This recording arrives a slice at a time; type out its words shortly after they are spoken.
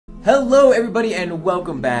Hello everybody and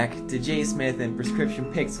welcome back to JSmith and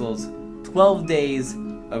Prescription Pixels 12 Days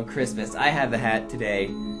of Christmas. I have the hat today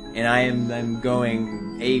and I'm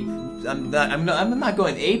going ape. I'm not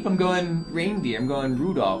going ape, I'm going reindeer. I'm going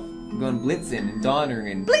Rudolph. I'm going Blitzen and Donner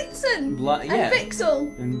and Blitzen yeah. and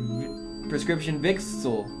Vixel. And Prescription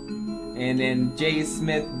Vixel. And then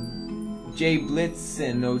JSmith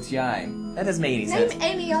JSmithOTI. That doesn't make any sense. Name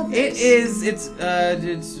any others. It's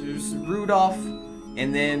Rudolph.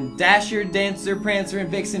 And then Dasher, Dancer, Prancer, and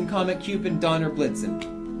Vixen, Comet, Cupid, Donner, Blitzen.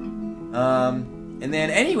 And then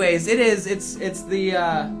anyways, it's the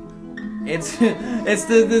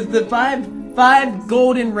five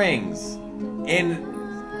golden rings. And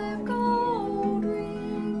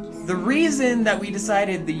the reason that we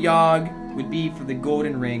decided the Yawhg would be for the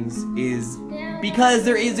golden rings is because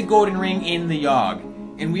there is a golden ring in the Yawhg,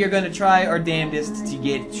 and we are going to try our damnedest to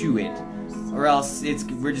get to it. Or else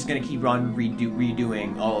we're just gonna keep on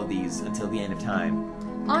redoing all of these until the end of time.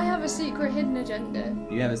 I have a secret hidden agenda.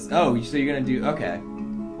 You have a so you're gonna do okay.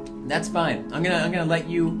 That's fine. I'm gonna let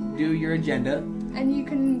you do your agenda. And you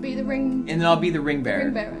can be the ring. And then I'll be the ring bearer.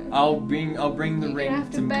 Ring bearer. I'll bring the ring. You're gonna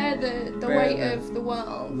have to bear the weight of the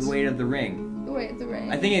world. The weight of the ring. The weight of the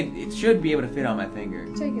ring. I think it should be able to fit on my finger.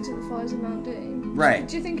 Take it to the fires of Mount Doom. Right.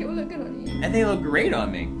 Do you think it will look good on you? I think it look great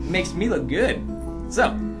on me. It makes me look good.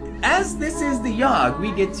 So. As this is the Yawhg,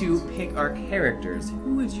 we get to pick our characters.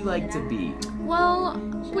 Who would you like to be? Well,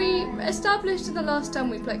 we established the last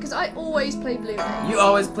time we played, because I always play Blue Lady. You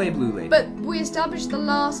always play Blue Lady. But we established the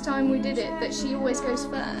last time we did it that she always goes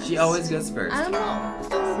first. She always goes first. And I'm not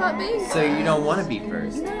thinking about being first. So you don't want to be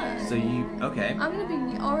first? No. So you, okay. I'm going to be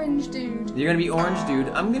the orange dude. You're going to be orange dude.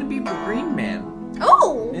 I'm going to be the green man.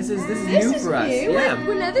 Oh! This is new for us. New. Yeah.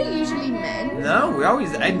 We're never usually men. No,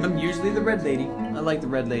 I'm usually the red lady. I like the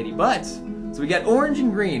red lady, but so we got orange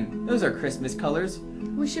and green. Those are Christmas colors.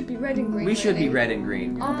 We should be red and green. We should really. be red and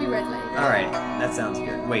green. I'll be red lady. All right, that sounds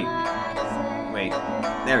good. Wait.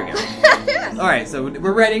 There we go. All right, so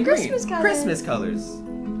we're red and green. Christmas colors.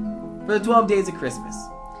 For the 12 days of Christmas.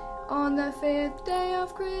 On the 5th day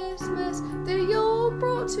of Christmas, the Yawhg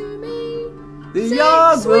brought to me. The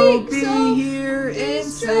Yawhg will be here in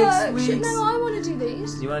 6 weeks. No, I want to do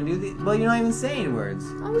these. You want to do these? Well, you're not even saying words.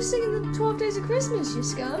 I was singing the 12 days of Christmas, you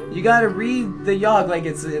scum. You gotta read the Yawhg like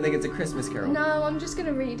it's a Christmas carol. No, I'm just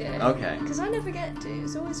gonna read it. Okay. Because I never get to.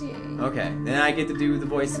 It's always you. Okay. Then I get to do the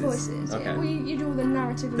voices. The voices. Okay. Yeah. You do all the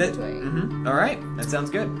narrative in between. Mm-hmm. All right. That sounds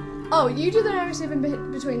good. Oh, you do the narrative in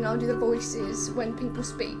between, and I'll do the voices when people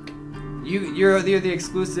speak. You're the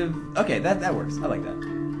exclusive. Okay, that works. I like that.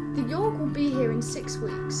 The Yawhg will be here in 6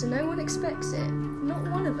 weeks, so no one expects it. Not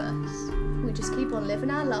one of us. We just keep on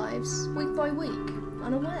living our lives, week by week,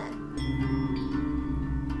 unaware.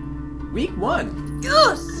 Week 1.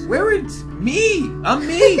 Yes! Where would me? I'm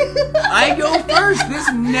me. I go first.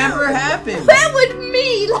 This never happened. Where would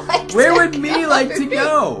me like to go? Where would me like to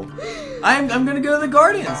go? I'm gonna go to the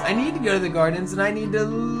gardens. I need to go to the gardens, and I need to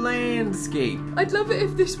landscape. I'd love it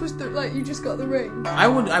if this was like you just got the ring.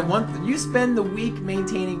 You spend the week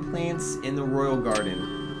maintaining plants in the royal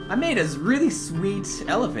garden. I made a really sweet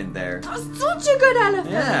elephant there. That's such a good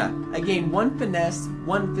elephant. Yeah, I gained 1 finesse,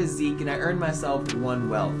 1 physique, and I earned myself 1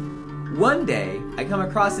 wealth. One day, I come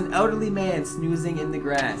across an elderly man snoozing in the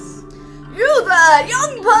grass. You there,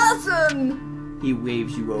 young person! He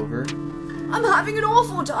waves you over. I'm having an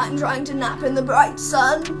awful time trying to nap in the bright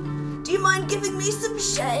sun. Do you mind giving me some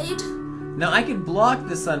shade? Now, I can block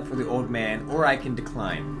the sun for the old man, or I can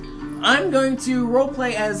decline. I'm going to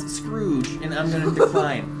roleplay as Scrooge, and I'm going to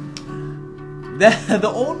decline.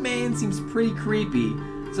 The old man seems pretty creepy,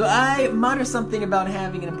 so I mutter something about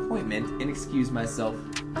having an appointment and excuse myself.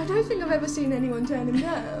 I don't think I've ever seen anyone turn him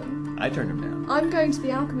down. I turned him down. I'm going to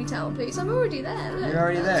the alchemy tower, please. I'm already there. Look, You're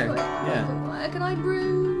already there. Yeah. Can I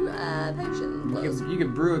brew potions? You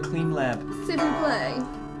could brew a clean lab. S'il vous plaît.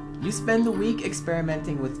 You spend the week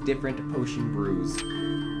experimenting with different potion brews.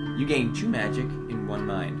 You gain 2 magic in 1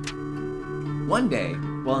 mind. One day,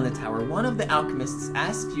 while in the tower, one of the alchemists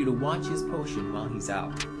asks you to watch his potion while he's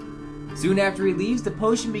out. Soon after he leaves, the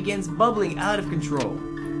potion begins bubbling out of control.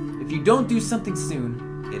 If you don't do something soon,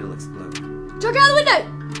 it'll explode. Chuck it out the window!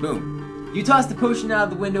 Boom. You toss the potion out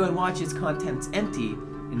of the window and watch its contents empty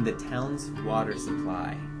in the town's water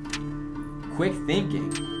supply. Quick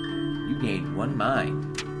thinking. You gain 1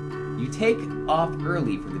 mind. You take off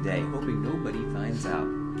early for the day, hoping nobody finds out.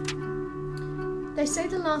 They say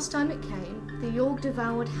the last time it came, the Yawhg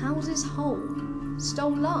devoured houses whole,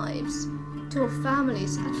 stole lives, tore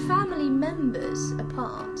families and family members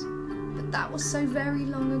apart. But that was so very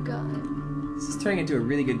long ago. This is turning into a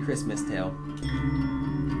really good Christmas tale.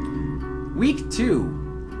 Week 2.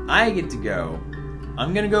 I get to go.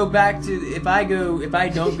 I'm gonna go back to if I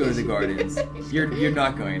don't go to the gardens. You're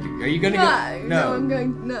not going to. Are you gonna go? No, I'm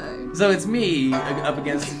going. No. So it's me up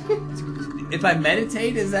against. If I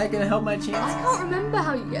meditate, is that gonna help my chances? I can't remember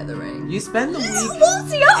how you get the ring. You spend the week.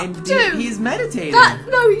 What's he up and to? He's meditating.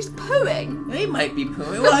 No, he's pooing. He might be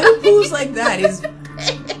pooing. Well, who poos like that?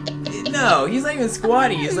 No, he's not even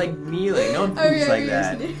squatting. He's like kneeling. No one poops like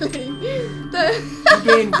that. You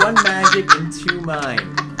gain 1 magic and 2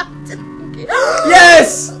 mind.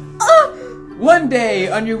 Yes! One day,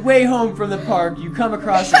 on your way home from the park, you come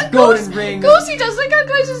across a golden ring. Of course he does. Look how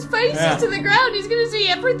close his face is to the ground. He's going to see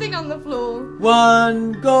everything on the floor.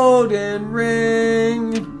 1 golden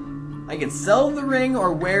ring. I can sell the ring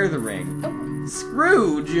or wear the ring. Oh.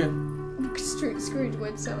 Scrooge. Scrooge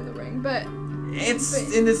would sell the ring, but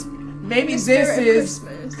it's in this. Maybe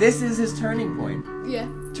this is his turning point. Yeah.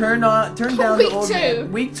 Turn down the Week old 2.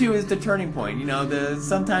 Week 2 is the turning point. You know,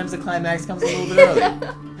 sometimes the climax comes a little bit early.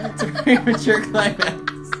 It's a premature climax.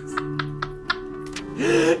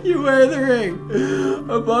 You wear the ring.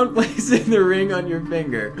 Upon placing the ring on your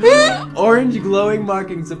finger, orange glowing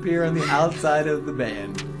markings appear on the outside of the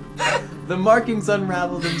band. The markings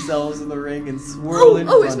unravel themselves in the ring and swirl in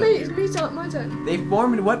front of you. It's my turn. They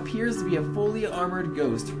form in what appears to be a fully armored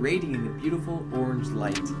ghost, radiating a beautiful orange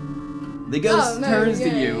light. The ghost turns to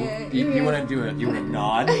you. You want to do it? You want to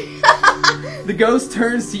nod? The ghost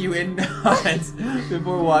turns to you and nods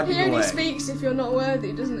before walking away. He only speaks if you're not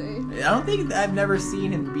worthy, doesn't he? I don't think I've never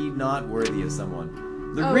seen him be not worthy of someone.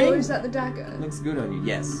 The Oh, ring is that the dagger? looks good on you.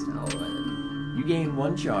 Yes. Oh, well then. You gain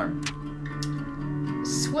 1 charm.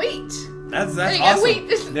 Sweet. That's There you awesome.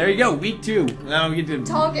 go, There you go. Week 2. Now you get to.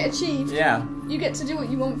 Target achieved. Yeah. You get to do what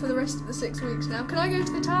you want for the rest of the 6 weeks now. Can I go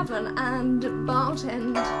to the tavern and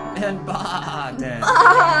bartend? And bartend.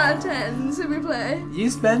 Bartend, so we play. You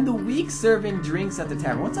spend the week serving drinks at the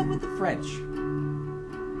tavern. What's up with the French?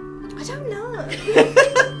 I don't know.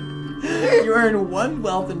 You earn 1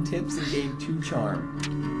 wealth and tips and gain 2 charm.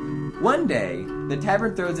 One day, the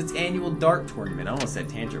tavern throws its annual dart tournament. I almost said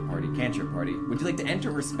cantrip party. Would you like to enter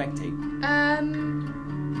or spectate?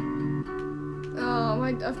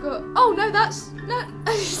 I've got. Oh no, that's no.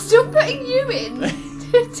 I'm still putting you in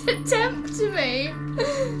to tempt me.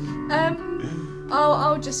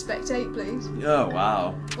 I'll just spectate, please. Oh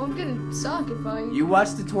wow. Well, I'm gonna suck if I. You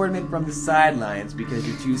watch the tournament from the sidelines because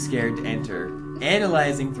you're too scared to enter.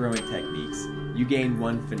 Analyzing throwing techniques. You gain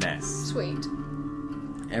 1 finesse. Sweet.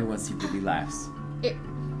 Everyone secretly laughs.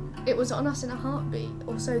 It was on us in a heartbeat,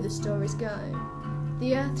 or so the stories go.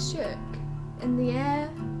 The earth shook, and the air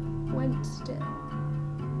went still.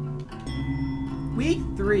 Week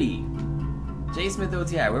 3.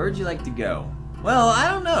 JSmithOTI, where would you like to go? Well, I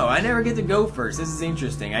don't know. I never get to go first. This is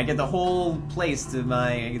interesting. I get the whole place to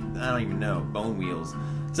my, I don't even know, bone wheels.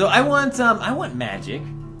 So I want magic.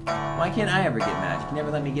 Why can't I ever get magic? You never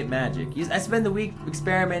let me get magic. I spend the week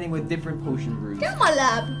experimenting with different potion brews. Get in my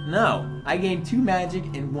lab. No, I gain 2 magic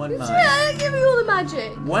and 1 mind. Yeah, give me all the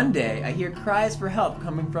magic. One day, I hear cries for help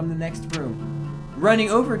coming from the next room. Running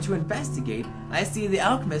over to investigate, I see the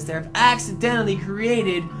alchemists there have accidentally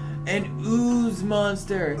created an ooze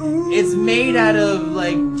monster. Ooh. It's made out of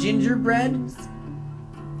like gingerbread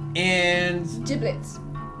and Giblets.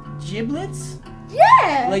 Giblets?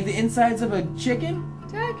 Yeah. Like the insides of a chicken?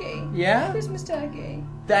 Turkey. Yeah? Christmas turkey.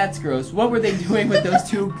 That's gross. What were they doing with those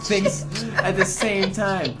 2 things at the same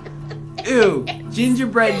time? Ew.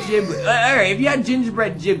 Gingerbread giblets. Alright, if you had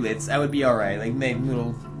gingerbread giblets, I would be alright. Like make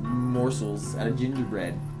little morsels out of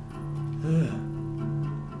gingerbread.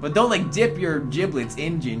 But don't like dip your giblets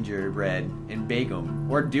in gingerbread and bake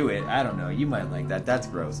them. Or do it. I don't know. You might like that. That's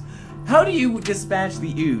gross. How do you dispatch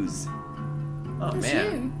the ooze? Oh That's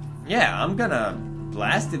man. you. Yeah, I'm gonna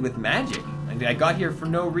blast it with magic. I got here for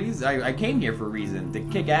no reason. I came here for a reason, to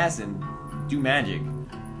kick ass and do magic.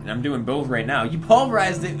 And I'm doing both right now. You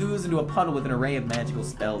pulverize the ooze into a puddle with an array of magical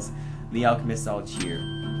spells. The alchemists all cheer.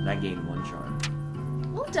 And I gain 1 charm.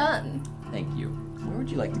 Well done. Thank you. Where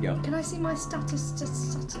would you like to go? Can I see my status?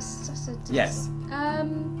 Yes.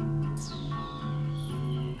 I'm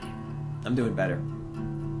doing better.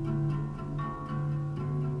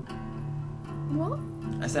 What?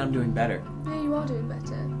 I said I'm doing better. Yeah, you are doing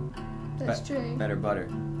better. That's true. Better butter.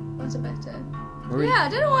 That's a better. Where I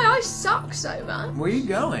don't know why I suck so much. Where are you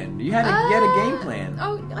going? You had to get a game plan.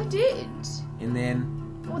 Oh, I did. And then?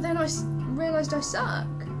 Well, then I realised I suck.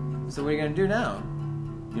 So what are you going to do now?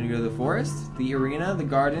 You going to go to the forest, the arena, the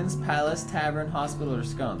gardens, palace, tavern, hospital, or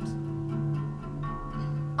scums?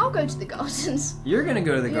 I'll go to the gardens. You're going to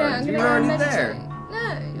go to the gardens. I'm You're gonna already meditate. there. No,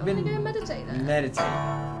 I'm going to go meditate there.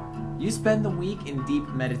 Meditate. You spend the week in deep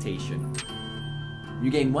meditation. You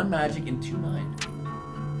gain 1 magic and 2 mind.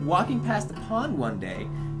 Walking past the pond one day,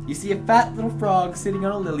 you see a fat little frog sitting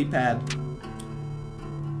on a lily pad.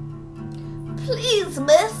 Please,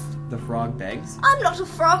 miss. The frog begs. I'm not a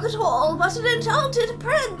frog at all, but an enchanted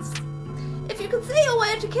prince. If you could see your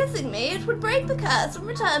way to kissing me, it would break the curse and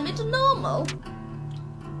return me to normal.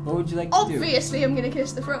 What would you like to do? Obviously, I'm gonna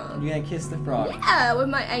kiss the frog. You're gonna kiss the frog. Yeah, with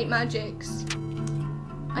my 8 magics.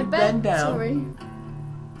 I bend down. Sorry.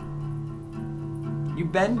 You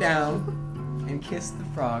bend down and kiss the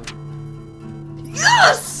frog.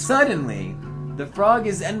 Yes! Suddenly, the frog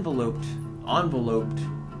is enveloped Or enveloped.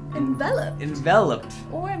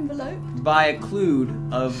 by a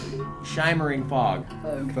cloud of shimmering fog.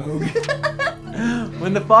 Fog.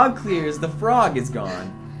 When the fog clears, the frog is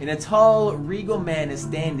gone, and a tall, regal man is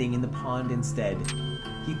standing in the pond instead.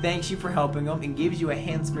 He thanks you for helping him and gives you a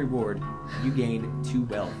handsome reward. You gain 2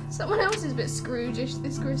 wealth. Someone else is a bit Scrooge-ish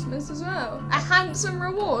this Christmas as well. A handsome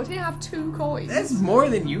reward. You have 2 coins. That's more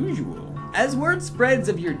than usual. As word spreads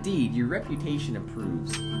of your deed, your reputation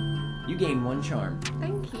improves. You gain 1 charm.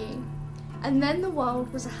 Thank you. And then the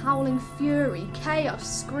world was a howling fury, chaos,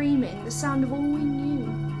 screaming, the sound of all we knew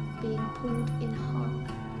being pulled in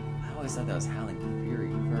half. I always thought that was howling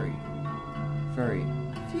fury. Furry.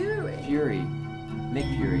 Fury? Nick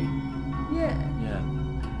Fury. Yeah. Yeah.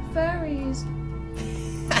 Furries.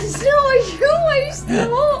 It's not you, I used to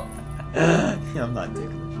what? I'm not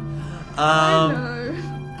ticklish. I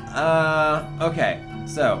know. Okay.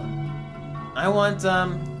 So, I want,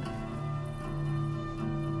 I'm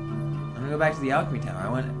gonna go back to the alchemy tower. I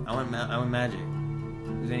want magic.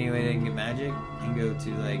 Is there any way I can get magic and go to,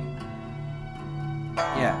 like,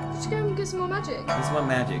 yeah. Let's go and get some more magic. Just want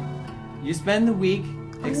magic. You spend the week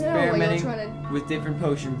experimenting I know what you're with different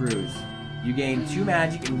potion brews. You gain 2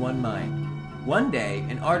 magic and 1 mind. One day,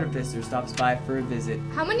 an artificer stops by for a visit.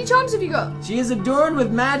 How many charms have you got? She is adorned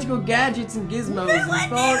with magical gadgets and gizmos and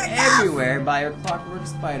followed everywhere by her clockwork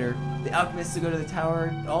spider. The alchemists who go to the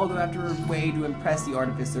tower all go after her way to impress the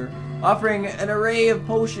artificer, offering an array of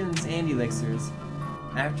potions and elixirs.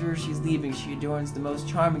 After she's leaving, she adorns the most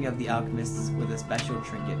charming of the alchemists with a special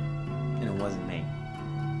trinket. And it wasn't me.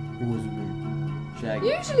 It wasn't me. Shaggy.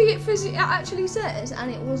 Usually it actually says,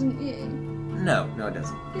 and it wasn't you. No, it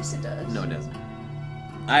doesn't. Yes, it does. No, it doesn't.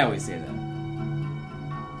 I always say that.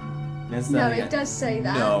 That's No, not it does say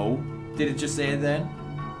that. No. Did it just say it then?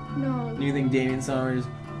 No. Do you think Damien Summers,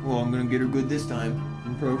 well, I'm gonna get her good this time,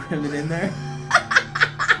 and programmed it in there?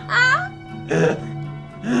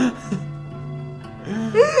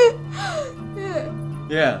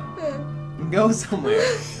 Yeah. Go somewhere.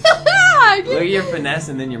 Look at your finesse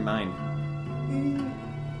and then your mind.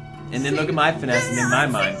 And then look at my finesse and then my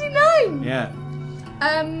mind. 69! Yeah.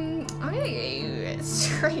 I'm gonna go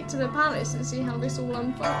straight to the palace and see how this all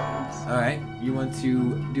unfolds. Alright. You want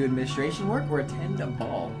to do administration work or attend a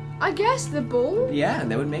ball? I guess the ball? Yeah,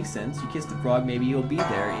 that would make sense. You kiss the frog, maybe you'll be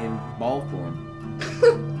there in ball form.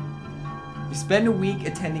 You spend a week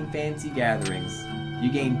attending fancy gatherings. You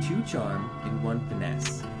gain 2 charm and 1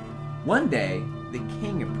 finesse. One day, the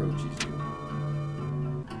king approaches you.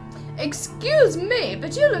 Excuse me,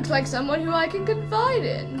 but you look like someone who I can confide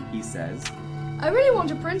in. He says. I really want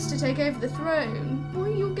a prince to take over the throne. Well,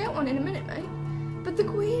 you'll get one in a minute, mate. But the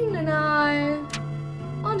queen and I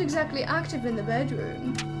aren't exactly active in the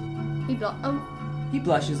bedroom. He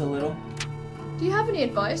blushes a little. Do you have any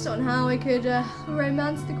advice on how I could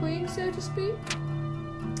romance the queen, so to speak?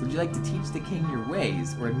 Would you like to teach the king your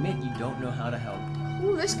ways, or admit you don't know how to help?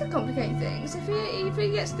 Oh, this could complicate things. If he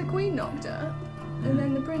gets the queen knocked up, and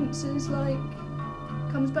then the prince is like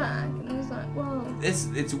comes back, and he's like, well,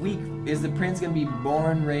 it's weak. Is the prince gonna be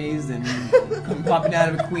born, raised, and come popping out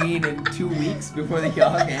of a queen in 2 weeks before the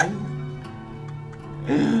Yawhg ends?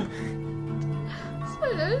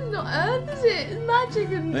 It's not Earth, is it? It's magic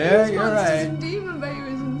and you're monsters right. and demon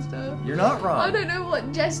babies and stuff. You're not wrong. I don't know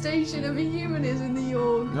what gestation of a human is in the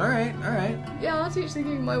Yawhg. Alright. Yeah, I'll teach the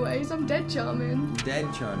king my ways. I'm dead charming.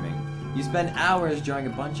 Dead charming. You spend hours drawing a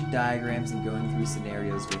bunch of diagrams and going through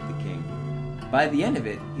scenarios with the king. By the end of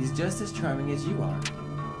it, he's just as charming as you are.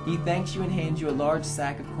 He thanks you and hands you a large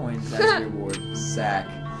sack of coins as a reward. Sack.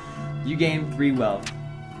 You gain 3 wealth.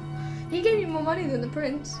 He gave me more money than the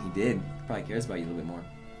prince. He did. Probably cares about you a little bit more.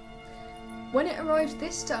 When it arrives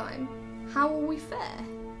this time, how will we fare?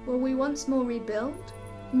 Will we once more rebuild,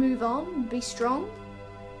 move on, be strong?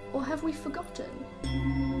 Or have we forgotten?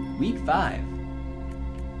 Week 5.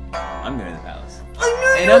 I'm going to the palace. I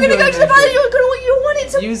knew you were going to go to the palace. You want it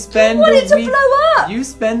to, you spend you want the it to week, blow up. You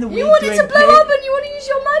spend the week You want it doing to blow up and you want to use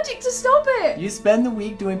your magic to stop it. You spend the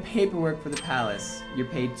week doing paperwork for the palace. You're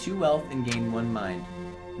paid 2 wealth and gain 1 mind.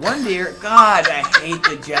 One dear, God, I hate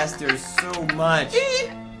the jesters so much.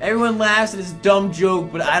 Everyone laughs at his dumb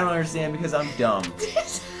joke, but I don't understand because I'm dumb.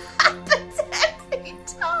 This happens every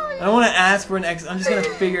time. I don't want to ask for an I'm just going to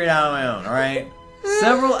figure it out on my own, alright?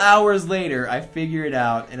 Several hours later, I figure it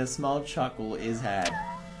out, and a small chuckle is had.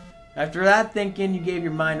 After that thinking, you gave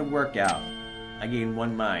your mind a workout. I gained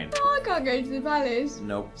 1 mind. Oh, I can't go to the palace.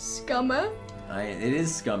 Nope. Scummer. It is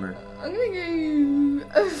Scummer. I'm gonna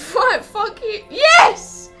go... fuck you.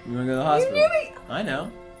 Yes! You want to go to the hospital? You knew it. I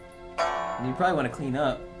know. And you probably want to clean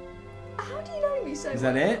up. How do you know me so well? Is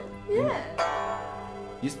that it? Yeah.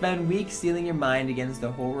 You spend weeks steeling your mind against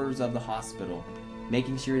the horrors of the hospital,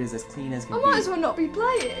 making sure it is as clean as can I be. might as well not be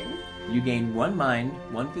playing. You gain 1 mind,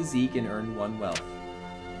 1 physique, and earn 1 wealth.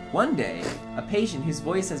 One day, a patient whose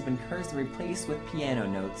voice has been cursed and replaced with piano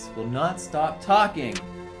notes will not stop talking.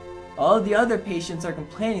 All of the other patients are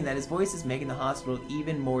complaining that his voice is making the hospital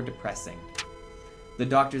even more depressing. The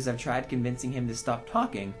doctors have tried convincing him to stop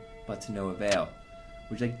talking, but to no avail.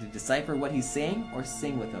 Would you like to decipher what he's saying or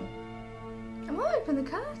sing with him? I might open the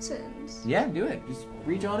curtains. Yeah, do it. Just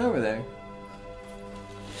reach on over there.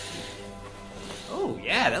 Oh,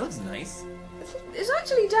 yeah, that looks nice. It's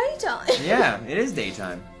actually daytime. Yeah, it is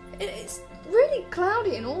daytime. It's really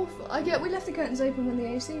cloudy and awful. We left the curtains open when the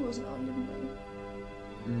AC wasn't on, didn't we?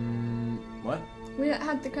 What? We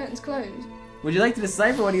had the curtains closed. Would you like to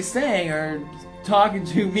decipher what he's saying or talking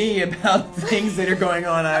to me about things that are going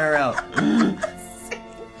on IRL?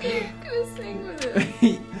 Gonna sing with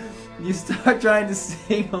him. You start trying to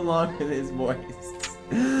sing along with his voice.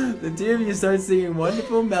 The two of you start singing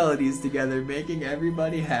wonderful melodies together, making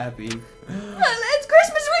everybody happy. It's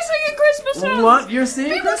Christmas, we're singing Christmas songs! What? You're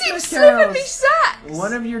singing People Christmas keep slipping carols! me sacks!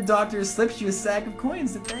 One of your doctors slips you a sack of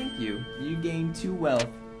coins to thank you. You gain 2 wealth.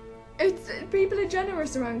 People are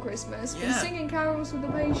generous around Christmas. Yeah. We're singing carols with the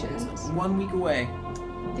patients. 1 week away.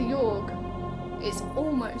 The Yawhg is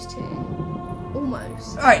almost here.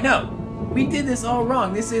 Almost. Alright, no. We did this all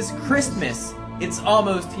wrong. This is Christmas. It's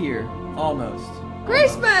almost here. Almost.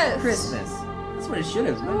 Christmas! Christmas. That's what it should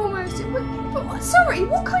have been. Almost. Sorry,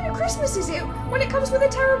 what kind of Christmas is it when it comes with a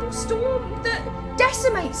terrible storm that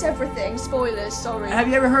decimates everything? Spoilers, sorry. Have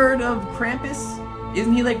you ever heard of Krampus?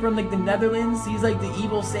 Isn't he like from like the Netherlands? He's like the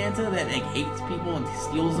evil Santa that like hates people and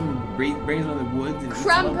steals them and brings them in the woods. And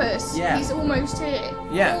Krampus. Yeah. He's almost here.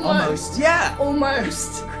 Yeah, almost. Yeah.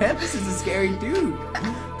 Almost. Krampus is a scary dude.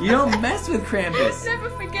 You don't mess with Krampus. Never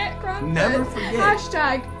forget Krampus. Never forget.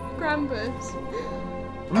 Hashtag Krampus.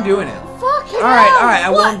 I'm doing it. Fucking Alright, I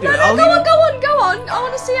won't do it. I'll go leave on, go on. I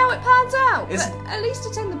want to see how it pans out. It's- But at least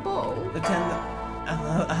attend the ball.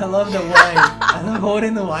 I love the wine. I love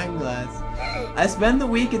holding the wine glass. I spend the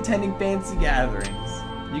week attending fancy gatherings.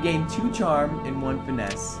 You gain 2 charm and 1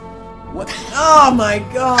 finesse. What? Oh my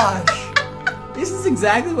gosh! This is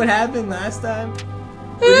exactly what happened last time.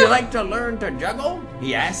 Would you like to learn to juggle?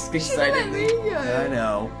 He asked excitedly. Let me go. I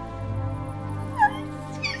know.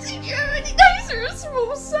 Those are a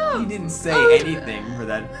small sum. He didn't say anything for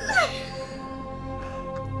that.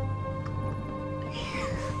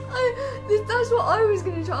 That's what I was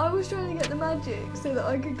gonna try. I was trying to get the magic so that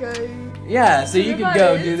I could go. Yeah, so you could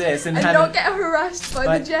go do this and have not get harassed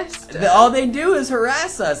by the jester. All they do is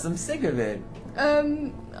harass us. I'm sick of it.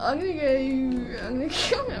 I'm gonna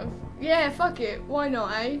go. Yeah, fuck it. Why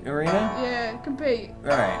not, eh? Arena? Yeah, compete.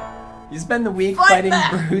 Alright. You spend the week Fight fighting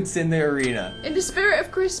back! brutes in the arena. In the spirit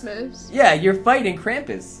of Christmas. Yeah, you're fighting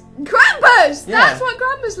Krampus. Krampus! Yeah. That's what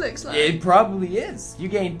Krampus looks like. It probably is. You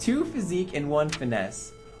gain 2 physique and 1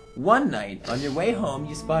 finesse. One night, on your way home,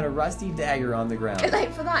 you spot a rusty dagger on the It's ground.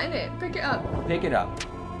 late for that, innit? Pick it up. Pick it up.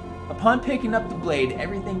 Upon picking up the blade,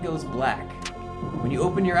 everything goes black. When you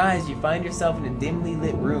open your eyes, you find yourself in a dimly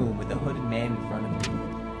lit room with a hooded man in front of you.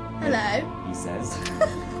 Hello. He says.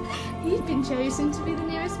 You've been chosen to be the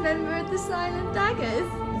newest member of the Silent Daggers.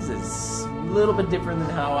 This is a little bit different than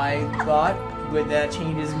how I thought, but that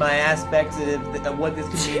changes my aspects of what this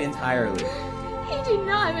could mean entirely. You do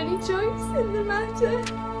not have any choice in the matter.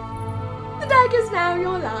 The dagger's now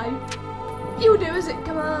your life. You will do as it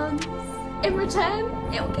commands. In return,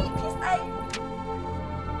 it will keep you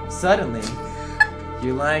safe. Suddenly,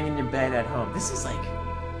 you're lying in your bed at home. This is like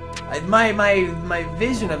my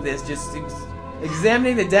vision of this. Just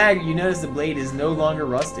examining the dagger, you notice the blade is no longer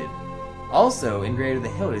rusted. Also, engraved in the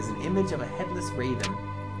hilt is an image of a headless raven.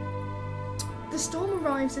 The storm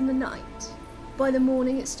arrives in the night. By the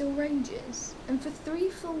morning it still rages, and for 3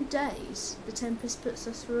 full days the tempest puts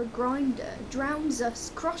us through a grinder, drowns us,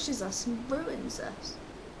 crushes us and ruins us.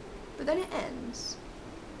 But then it ends.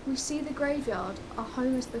 We see the graveyard our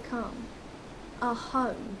home has become. Our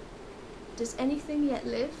home. Does anything yet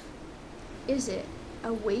live? Is it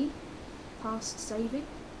Are we past saving?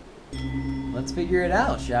 Let's figure it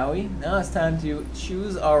out, shall we? Now it's time to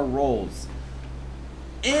choose our roles.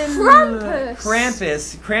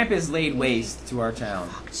 Krampus laid waste to our town.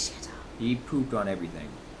 Fuck shit up. He pooped on everything.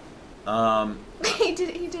 He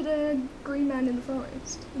did a green man in the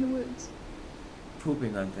forest, in the woods.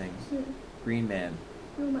 Pooping on things. Yeah. Green man.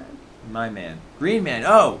 Real man. My man. Green man.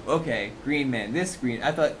 Oh, okay. Green man. This green.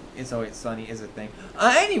 I thought It's Always Sunny is a thing.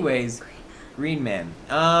 Anyways. Green man.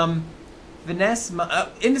 Finesse.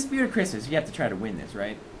 In the spirit of Christmas, you have to try to win this,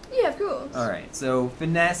 right? Yeah, of course. Alright, so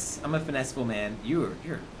finesse. I'm a finesseful man. You're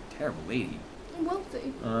a terrible lady. I'm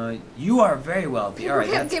wealthy. You are very wealthy. People Alright,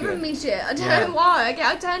 kept that's giving good. me shit. I don't know why.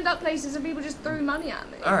 I turned up places and people just threw money at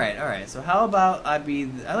me. Alright. So how about I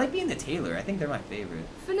like being the tailor. I think they're my favorite.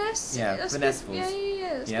 Finesse? Yeah, That's finessefuls.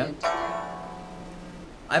 Yeah, that's Yeah? good.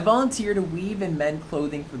 I volunteer to weave and mend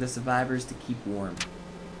clothing for the survivors to keep warm.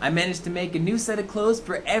 I managed to make a new set of clothes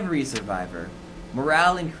for every survivor.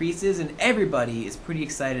 Morale increases and everybody is pretty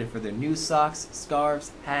excited for their new socks,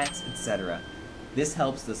 scarves, hats, etc. This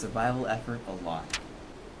helps the survival effort a lot.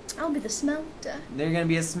 I'll be the smelter. They're gonna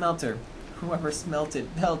be a smelter. Whoever smelt it,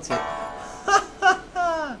 melt it.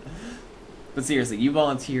 But seriously, you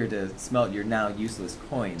volunteer to smelt your now useless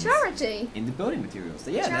coins. Charity. Into building materials.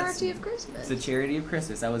 So yeah, Charity of Christmas. It's the charity of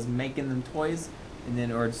Christmas. I was making them toys, and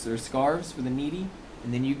then or scarves for the needy,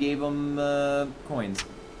 and then you gave them coins.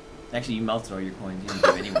 Actually, you melted all your coins. You didn't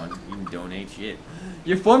give anyone. You didn't donate shit.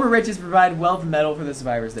 Your former riches provide wealth metal for the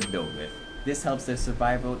survivors to build with. This helps their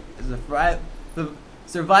survival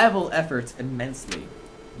efforts immensely.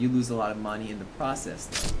 You lose a lot of money in the process,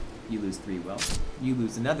 though. You lose 3 wealth. You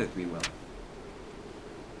lose another 3 wealth.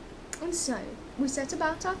 And so, we set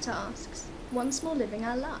about our tasks, once more living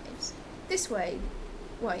our lives. This way.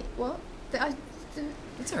 Wait, what?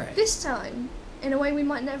 It's alright. This time, in a way we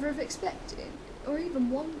might never have expected, or even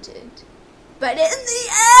wanted. But in the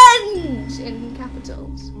end! In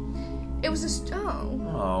capitals. It was a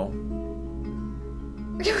Oh.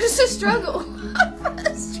 It was a struggle.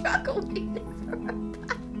 A struggle we never abandoned.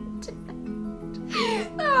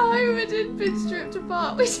 Our home had been stripped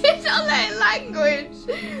apart. We did our native language.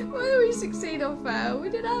 Whether we succeed or fail, we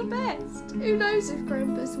did our best. Who knows if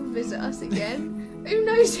Krampus will visit us again? Who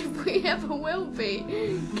knows if we ever will be?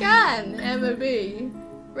 Can ever be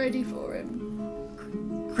ready for him?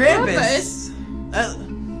 Krampus!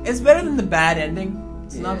 It's better than the bad ending.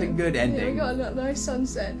 It's not the good ending. Yeah, we got a nice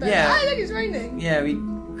sunset. But Yeah. look, it's raining. Yeah, we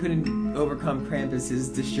couldn't overcome Krampus's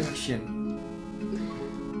destruction.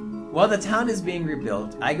 While the town is being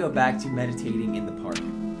rebuilt, I go back to meditating in the park.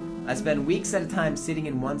 I spend weeks at a time sitting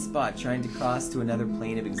in one spot trying to cross to another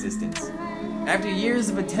plane of existence. After years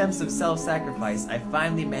of attempts of self-sacrifice, I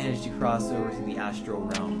finally managed to cross over to the astral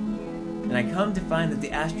realm. And I come to find that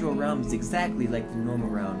the astral realm is exactly like the normal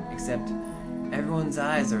realm, except everyone's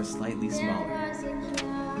eyes are slightly smaller.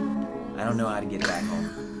 I don't know how to get back home.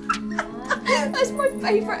 That's my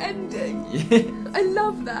favourite ending. Yeah. I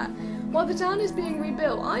love that. While the town is being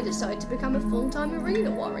rebuilt, I decide to become a full-time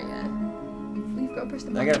arena warrior. You've got to press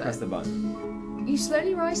the button. I gotta press the button. You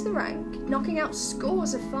slowly rise the rank, knocking out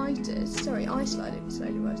scores of fighters. Sorry, I slowly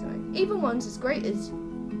rise the rank. Even ones as great as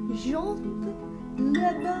Yawhg.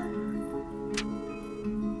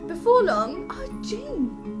 Before long, oh, Gene.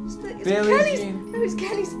 Billy Jean. No, it's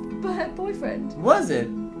Kelly's boyfriend. Was it?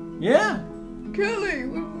 Yeah. Kelly.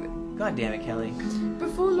 God damn it, Kelly.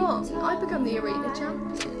 Before long, I become the arena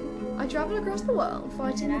champion. I travel across the world,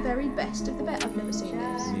 fighting the very best of the best. I've never seen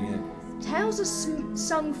this. Yeah. Tales are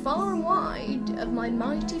sung far and wide of my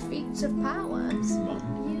mighty feats of power. Smug.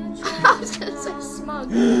 I was gonna say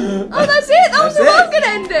smug. Oh, that's it! That was a real good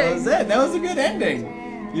ending! That was it. That was a good ending.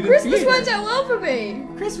 You Christmas defeated worked it. out well for me.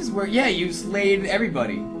 Christmas worked. Yeah, you slayed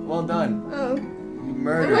everybody. Well done. Oh. You It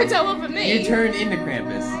murdered. worked out well for me. You turned into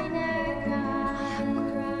Krampus.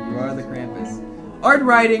 You are the Krampus. Art and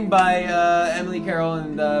writing by Emily Carroll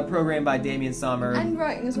and program by Damian Sommer. And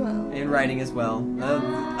writing as well. And writing as well.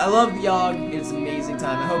 I love Yawhg. It's an amazing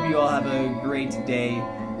time. I hope you all have a great day.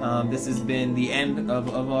 This has been the end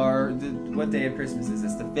of our... what day of Christmas is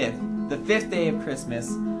this? The 5th. The 5th day of Christmas.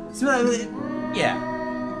 So, yeah.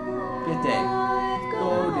 5th day.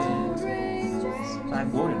 Golden rings.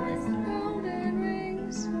 5 golden rings. Golden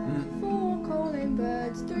rings. 4 calling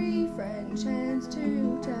birds, 3 French hens,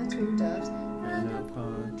 2 turtle doves. And a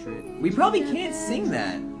portrait. We probably can't sing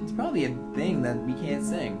that. It's probably a thing that we can't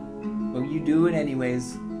sing. But you do it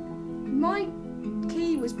anyways. My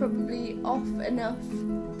key was probably off enough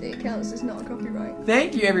that it counts as not a copyright.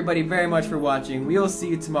 Thank you everybody very much for watching. We will see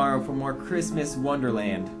you tomorrow for more Christmas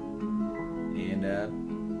Wonderland. And